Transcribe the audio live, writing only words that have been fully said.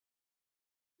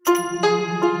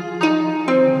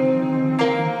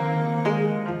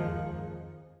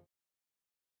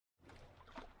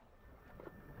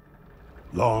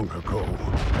Long ago,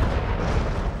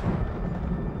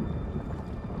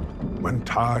 when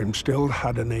time still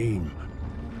had a name,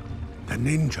 the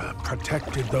ninja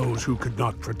protected those who could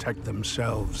not protect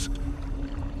themselves,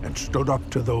 and stood up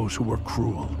to those who were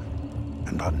cruel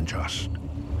and unjust.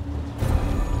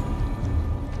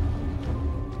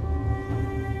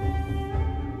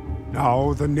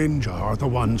 Now the ninja are the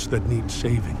ones that need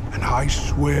saving, and I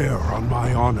swear on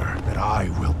my honor that I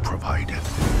will provide it.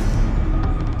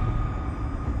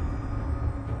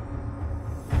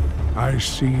 I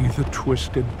see the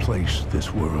twisted place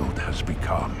this world has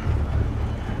become.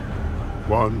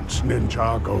 Once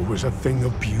Ninjago was a thing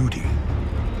of beauty.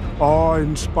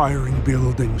 Awe-inspiring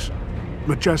buildings,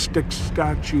 majestic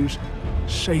statues,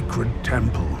 sacred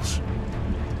temples.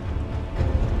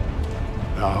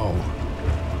 Now,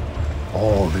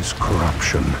 all is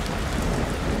corruption,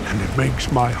 and it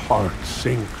makes my heart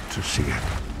sink to see it.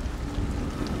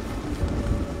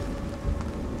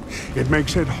 It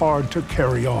makes it hard to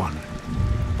carry on,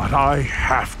 but I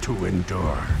have to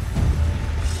endure.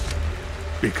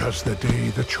 Because the day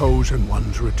the chosen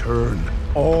ones return,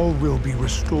 all will be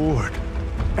restored,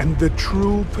 and the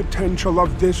true potential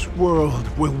of this world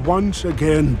will once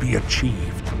again be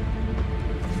achieved.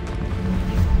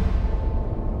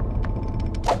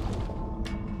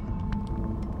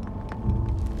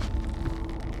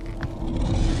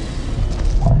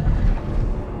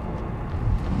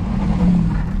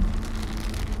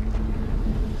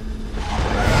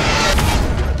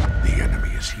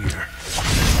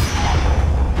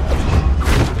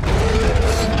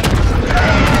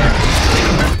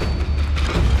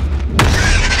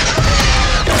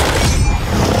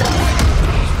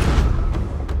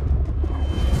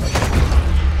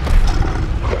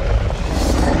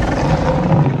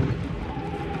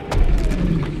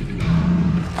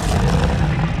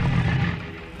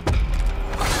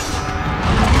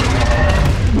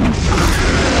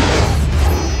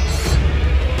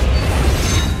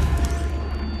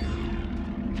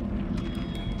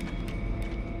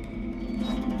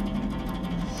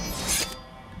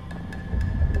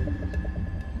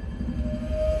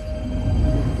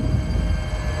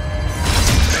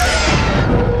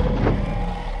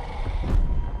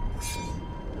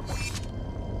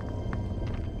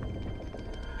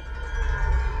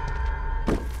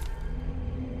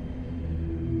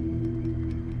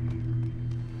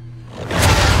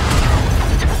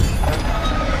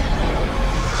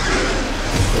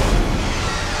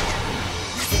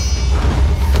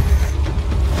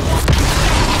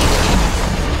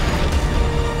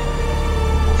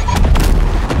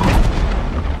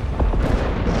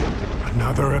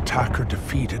 Attacker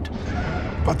defeated,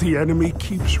 but the enemy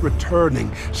keeps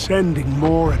returning, sending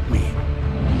more at me.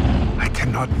 I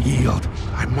cannot yield.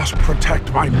 I must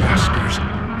protect my masters.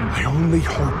 I only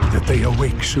hope that they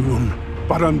awake soon.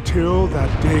 But until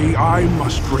that day, I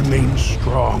must remain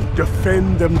strong,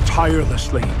 defend them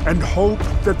tirelessly, and hope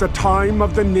that the time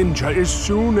of the ninja is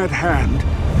soon at hand,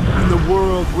 and the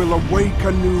world will awake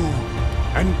anew,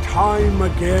 and time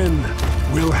again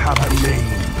will have a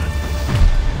name.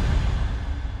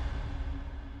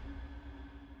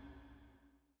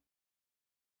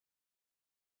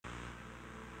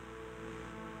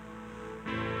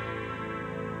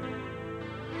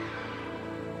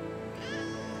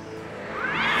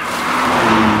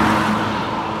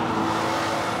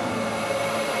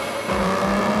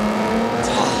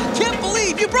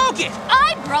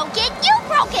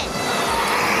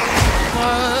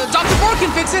 Dr. Borg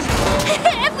can fix it!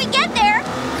 If we get there!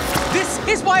 This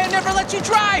is why I never let you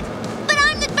drive! But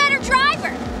I'm the better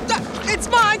driver! It's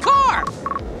my car!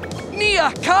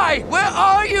 Mia, Kai, where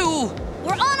are you?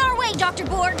 We're on our way, Dr.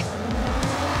 Borg.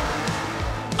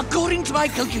 According to my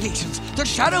calculations, the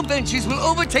Shadow Benches will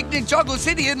overtake Ninjago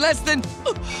City in less than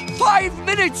 5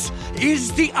 minutes!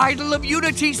 Is the Idol of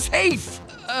Unity safe?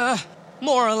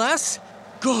 More or less.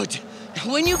 Good.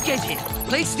 When you get it,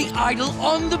 place the idol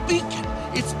on the beacon.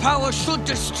 Its power should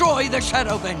destroy the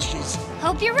Shadow Benches.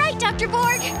 Hope you're right, Dr.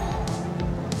 Borg.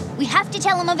 We have to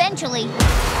tell him eventually.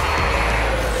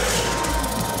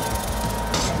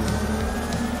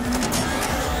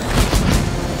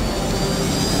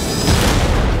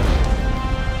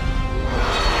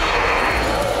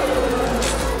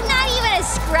 Not even a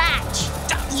scratch.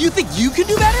 You think you can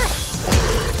do better?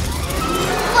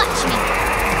 Watch me.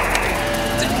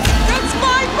 That's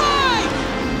my bike!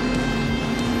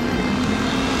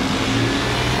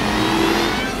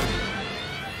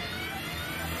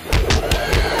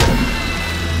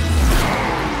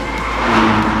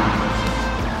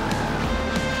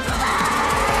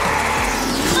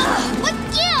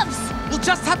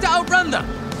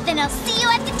 And I'll see you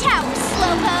at the tower,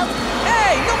 Slowpoke.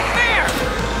 Hey, no fair!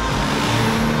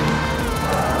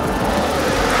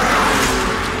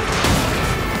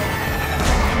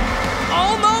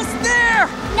 Almost there!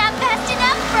 Not fast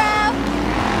enough, bro.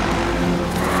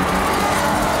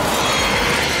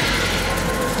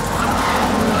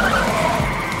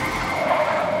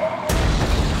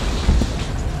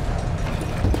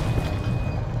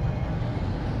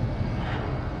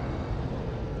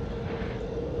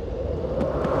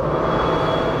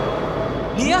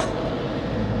 Nia?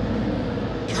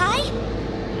 Kai?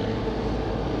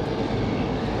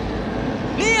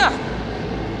 Nia!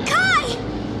 Kai!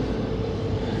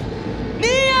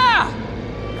 Nia!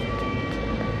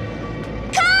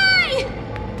 Kai!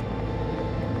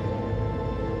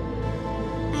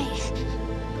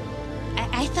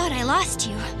 I thought I lost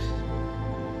you.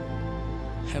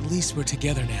 At least we're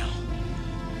together now.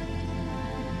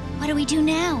 What do we do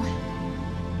now?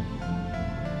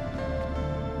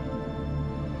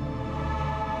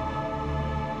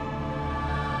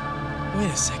 Wait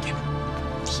a second.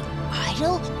 The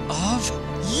Idol Of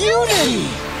Unity!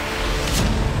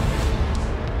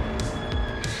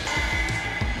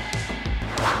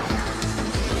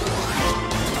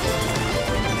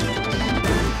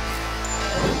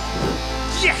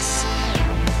 Yes!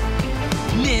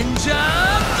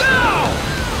 Ninjago!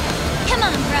 Come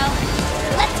on, bro.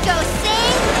 Let's go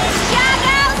sing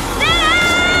Ninjago City!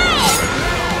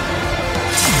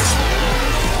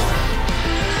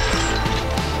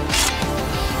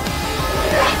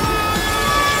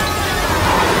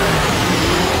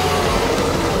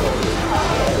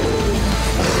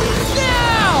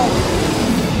 Now!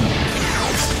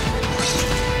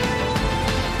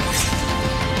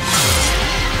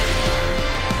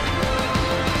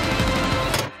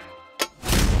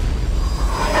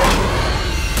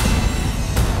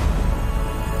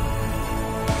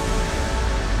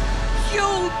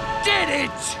 You did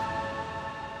it!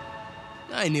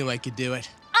 I knew I could do it.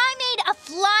 I made a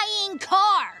flying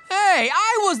car. Hey,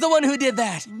 I was the one who did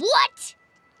that. What?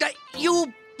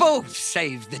 You both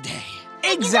saved the day.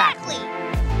 Exactly.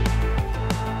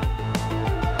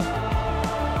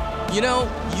 You know,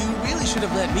 you really should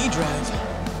have let me drive.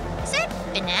 Is there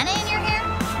a banana in your hair?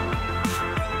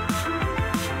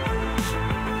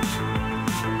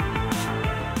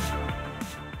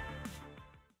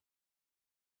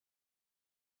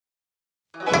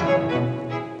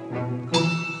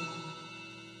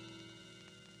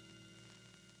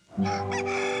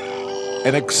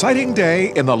 An exciting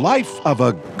day in the life of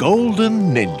a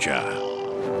golden ninja.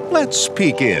 Let's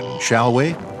peek in, shall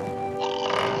we?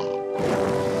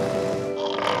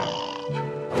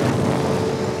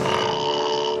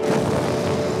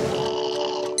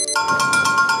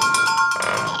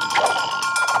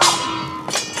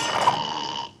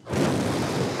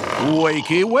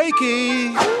 Wakey,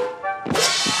 wakey!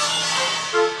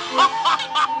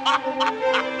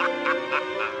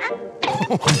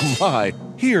 Oh my,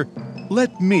 here,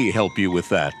 let me help you with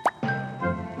that.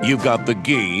 You've got the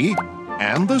gi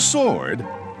and the sword.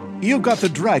 You've got the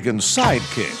dragon's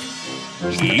sidekick.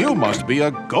 You must be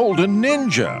a golden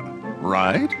ninja,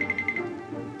 right?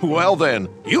 Well then,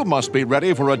 you must be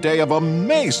ready for a day of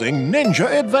amazing ninja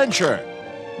adventure.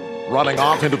 Running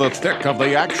off into the thick of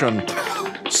the action,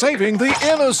 saving the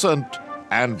innocent,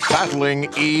 and battling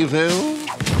evil.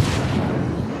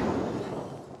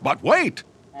 But wait!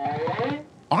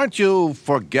 Aren't you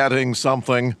forgetting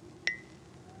something?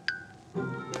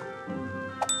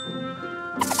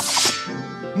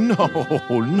 No,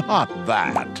 not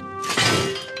that.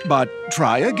 But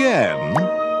try again.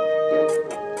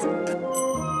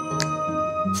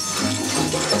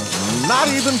 Not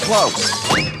even close.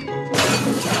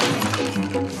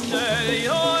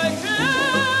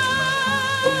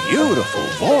 Beautiful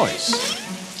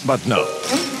voice. But no.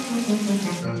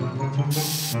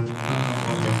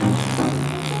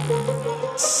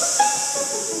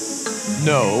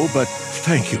 No, but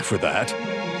thank you for that.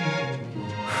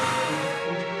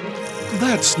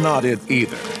 That's not it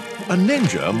either. A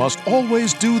ninja must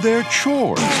always do their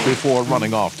chores before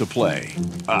running off to play.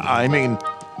 I mean,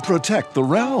 protect the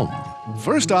realm.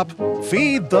 First up,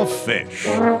 feed the fish.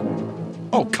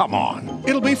 Oh, come on.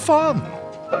 It'll be fun.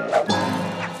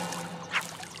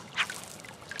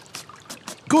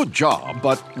 Good job,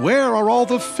 but where are all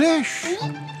the fish?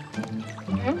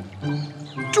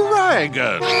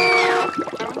 Dragon!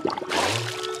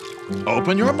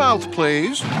 Open your mouth,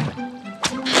 please.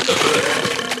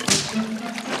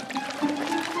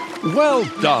 Well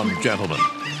done, gentlemen.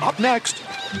 Up next,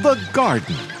 the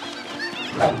garden.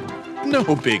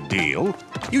 No big deal.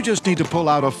 You just need to pull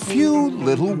out a few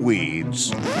little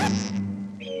weeds.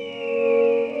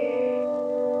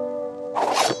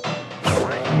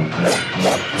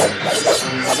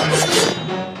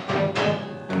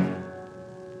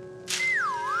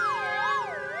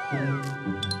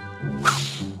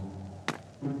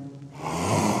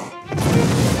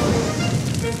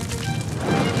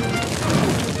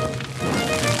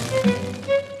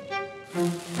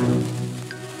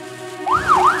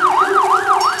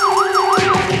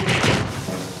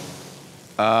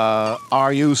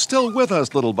 Are you still with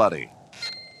us, little buddy?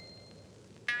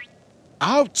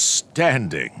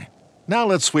 Outstanding. Now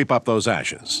let's sweep up those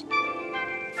ashes.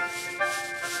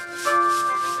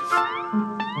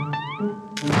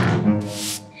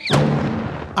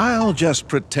 I'll just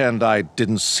pretend I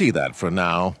didn't see that for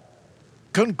now.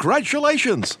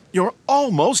 Congratulations! You're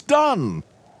almost done.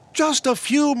 Just a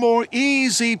few more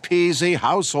easy-peasy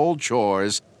household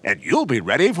chores, and you'll be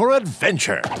ready for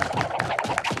adventure.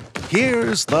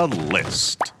 Here's the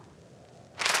list.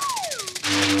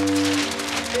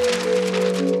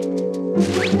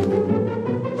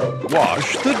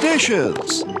 Wash the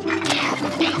dishes.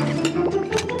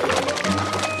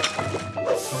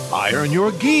 Iron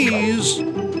your geese.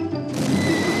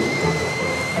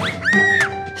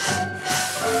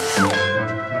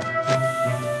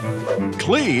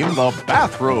 Clean the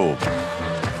bathroom.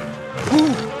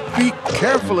 Ooh, be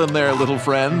careful in there, little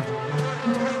friend.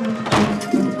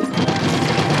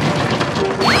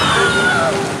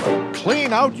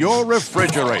 Clean out your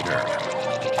refrigerator.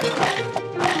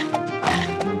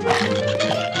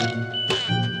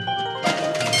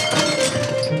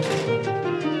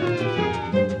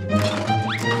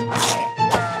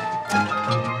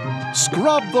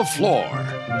 Scrub the floor.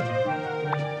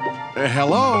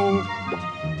 Hello?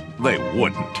 They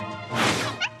wouldn't.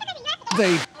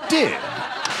 They did.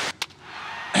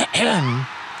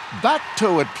 Back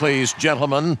to it, please,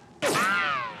 gentlemen.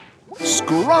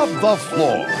 Scrub the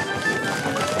floor.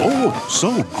 Oh,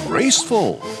 so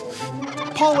graceful.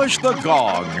 Polish the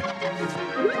gong.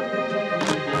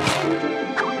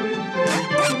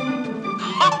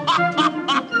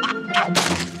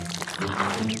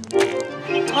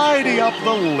 Tidy up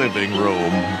the living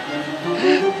room.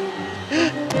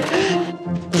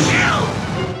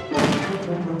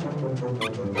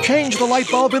 Change the light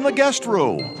bulb in the guest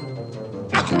room.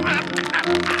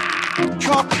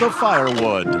 Chop the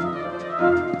firewood.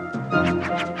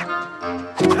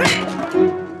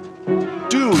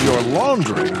 Do your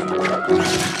laundry.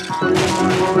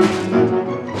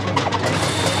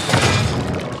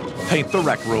 Paint the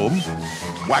rec room.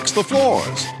 Wax the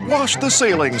floors. Wash the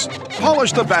ceilings.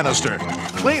 Polish the banister.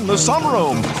 Clean the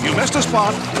sunroom. You missed a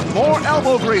spot. More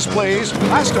elbow grease, please.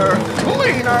 Faster.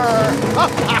 Cleaner.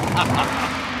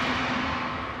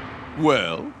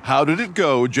 Well, how did it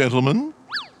go, gentlemen?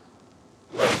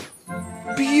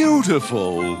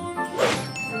 Beautiful.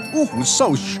 Ooh,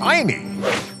 so shiny.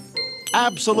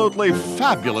 Absolutely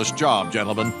fabulous job,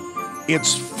 gentlemen.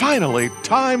 It's finally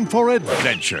time for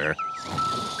adventure.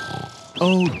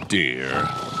 Oh, dear.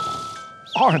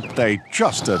 Aren't they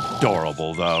just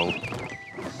adorable, though?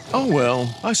 Oh,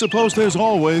 well, I suppose there's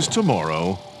always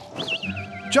tomorrow.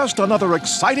 Just another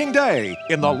exciting day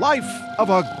in the life of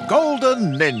a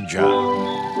golden ninja.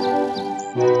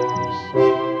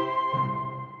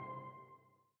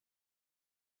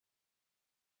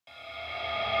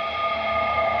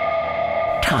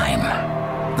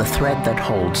 Time, the thread that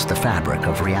holds the fabric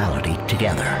of reality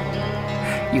together.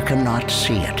 You cannot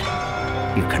see it.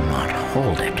 You cannot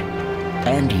hold it.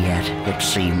 And yet, it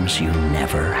seems you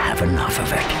never have enough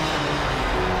of it.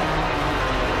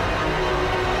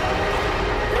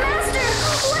 Master,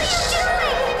 what are you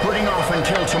doing? Putting off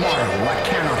until tomorrow what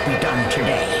cannot be done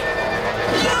today.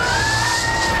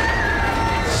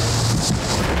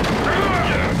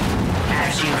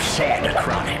 As you said,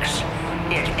 Chronix,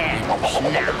 it ends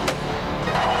now.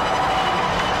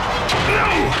 No!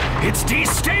 It's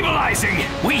destabilizing!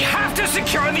 We have to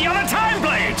secure the other time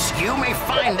blades! You may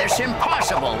find this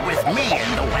impossible with me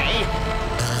in the way.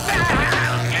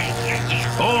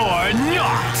 Or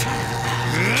not!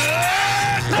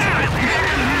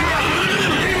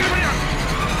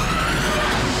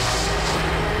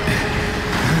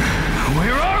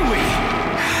 Where are we?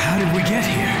 How did we get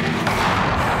here?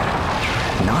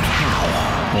 Not how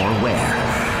or where,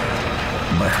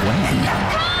 but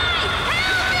when.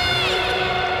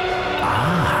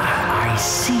 I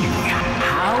see.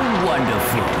 How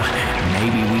wonderful.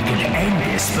 Maybe we can end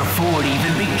this before it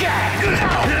even began.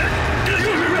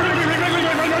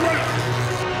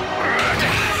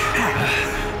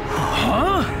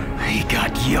 Huh? He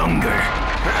got younger.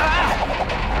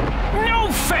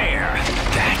 No fair!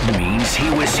 That means he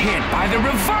was hit by the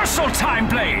reversal time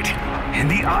blade. And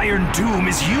the Iron Doom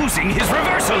is using his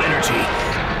reversal energy.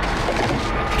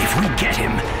 If we get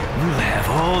him, we'll have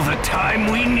all the time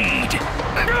we need.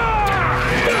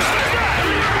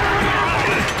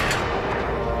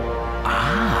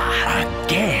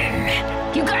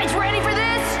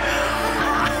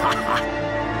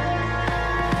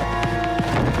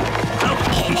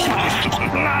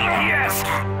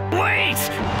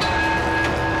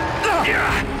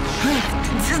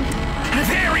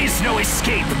 is no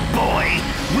escape, boy.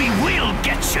 We will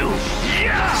get you.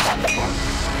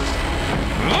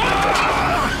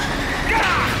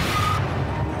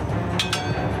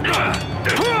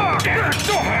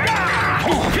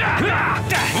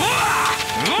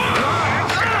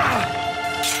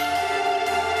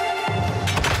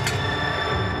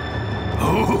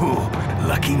 Oh,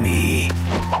 lucky me.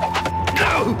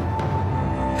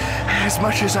 As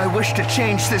much as I wish to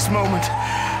change this moment,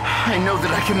 I know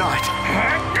that I cannot.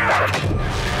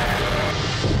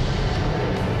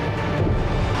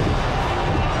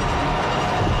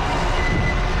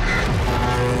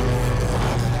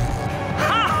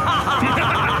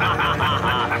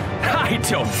 I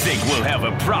don't think we'll have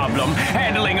a problem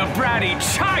handling a bratty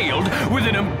child with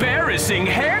an embarrassing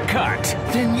haircut.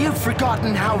 Then you've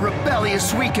forgotten how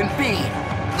rebellious we can be.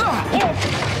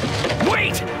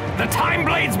 Wait! The Time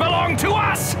Blades belong to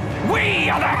us! We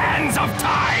are the hands of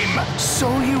time! So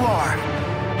you are.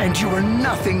 And you are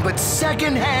nothing but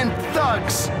second-hand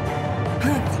thugs.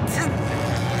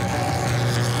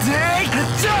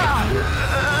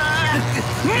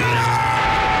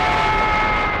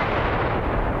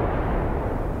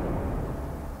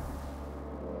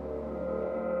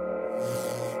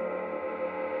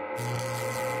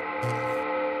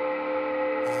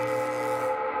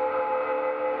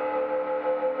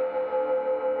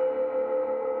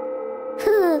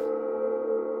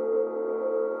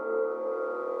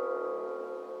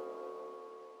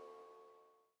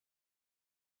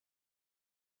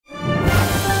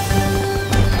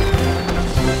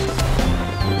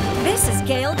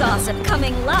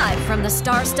 Coming live from the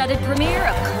star-studded premiere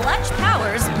of Clutch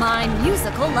Power's My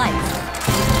Musical Life.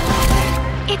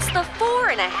 It's the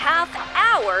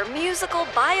 4.5-hour musical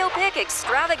biopic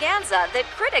extravaganza that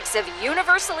critics have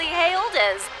universally hailed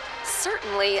as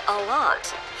certainly a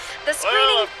lot. The screening...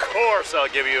 Well, of course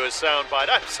I'll give you a soundbite.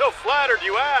 I'm so flattered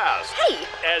you asked. Hey!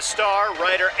 As star,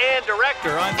 writer, and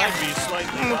director, I might be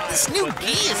slightly This biased. new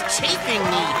bee is chafing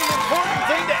me. The important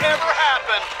thing to ever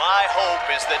happen, my hope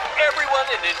is that everyone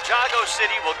in Ninjago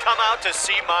City will come out to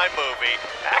see my movie.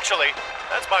 Actually,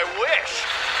 that's my wish.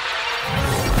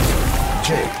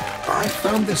 Jay, I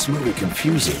found this movie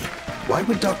confusing. Why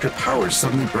would Dr. Powers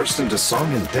suddenly burst into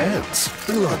song and dance?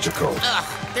 Illogical. Ugh,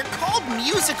 they're called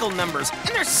musical numbers,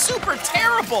 and they're super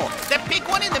terrible. That big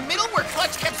one in the middle where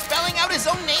Clutch kept spelling out his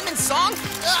own name and song?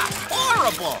 Ugh,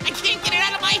 horrible. I can't get it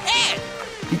out of my head.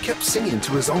 He kept singing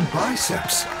to his own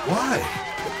biceps. Why?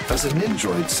 As a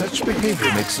Nindroid, such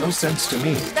behavior makes no sense to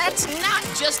me. That's not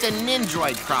just a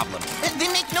Nindroid problem. They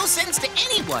make no sense to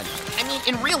anyone. I mean,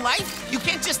 in real life, you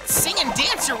can't just sing and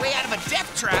dance your way out of a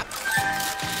death trap.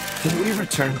 Can we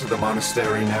return to the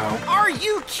monastery now? Are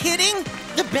you kidding?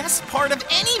 The best part of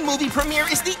any movie premiere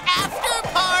is the after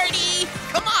party!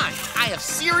 Come on, I have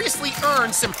seriously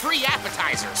earned some free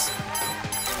appetizers.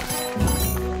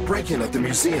 Break-in at the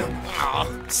museum. Oh,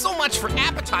 so much for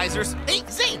appetizers. Hey,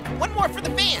 Zane, one more for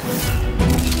the fans.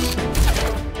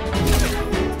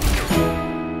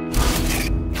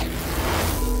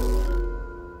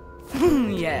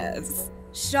 Yes.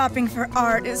 Shopping for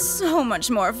art is so much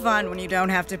more fun when you don't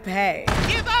have to pay.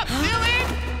 Give up, villain!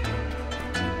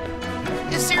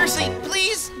 Seriously,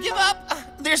 please, give up.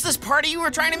 There's this party you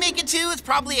were trying to make it to. It's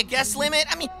probably a guest limit.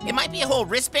 I mean, it might be a whole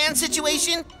wristband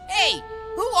situation. Hey,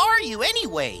 who are you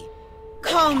anyway?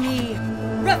 Call me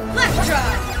Reflectra,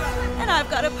 and I've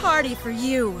got a party for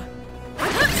you.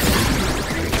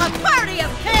 A party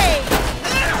of pain!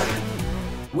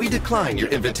 We decline your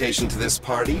invitation to this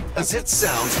party, as it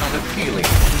sounds unappealing.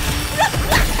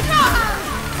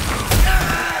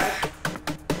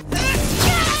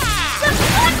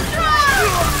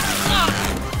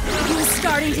 You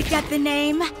starting to get the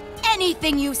name?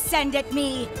 Anything you send at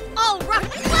me, I'll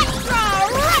Reflectra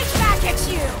right back at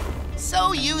you!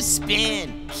 So you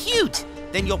spin. Cute.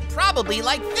 Then you'll probably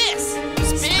like this.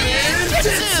 Spin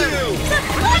Jitsu!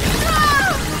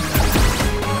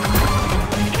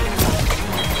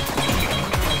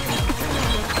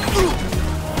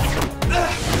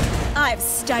 I've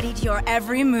studied your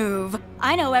every move.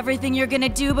 I know everything you're gonna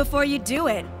do before you do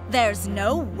it. There's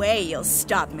no way you'll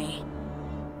stop me.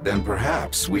 Then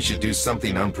perhaps we should do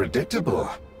something unpredictable.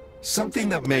 Something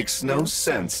that makes no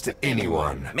sense to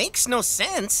anyone. Makes no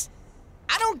sense?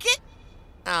 I don't get...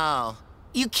 Oh,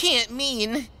 you can't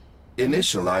mean...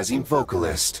 Initializing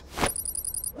vocalist.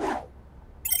 La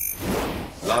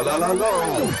la la la.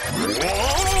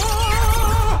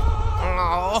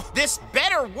 Oh, this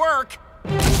better work.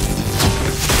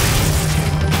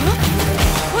 Huh?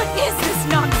 What is this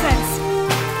nonsense?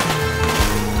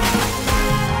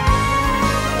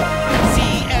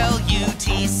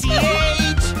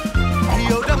 C-L-U-T-C-H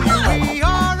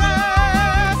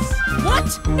P-O-W-E-R-S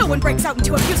one breaks out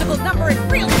into a musical number in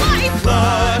real life!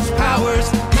 Clutch Powers,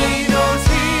 he knows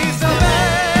he's the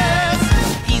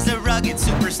best! He's a rugged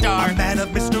superstar, a man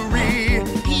of mystery.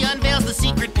 He unveils the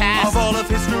secret past of all of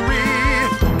history.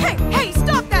 Hey,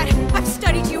 stop that! I've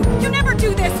studied you. You never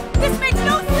do this. This makes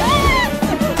no sense!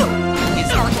 His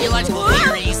archaeological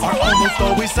theories Are almost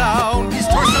always sound. His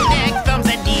torso, neck, thumbs,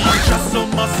 and knees Are just so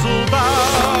muscle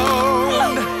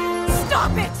bound.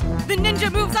 Stop it! The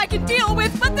ninja moves I can deal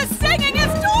with, but the singing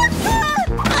is torture!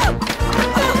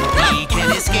 He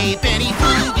can escape any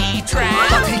booby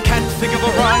trap. He can't think of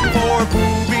a rhyme for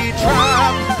booby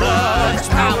trap. Clutch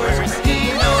Powers,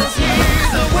 he knows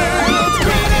he's the world's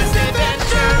greatest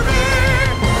adventurer.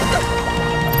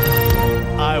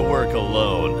 I work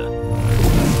alone.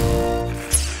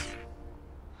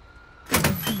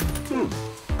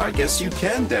 I guess you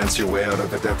can dance your way out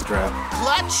of a death trap.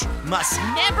 Clutch must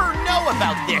never know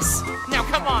about this. Now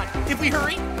come on, if we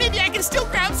hurry, maybe I can still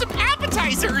grab some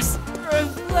appetizers.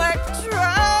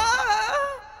 Reflectra!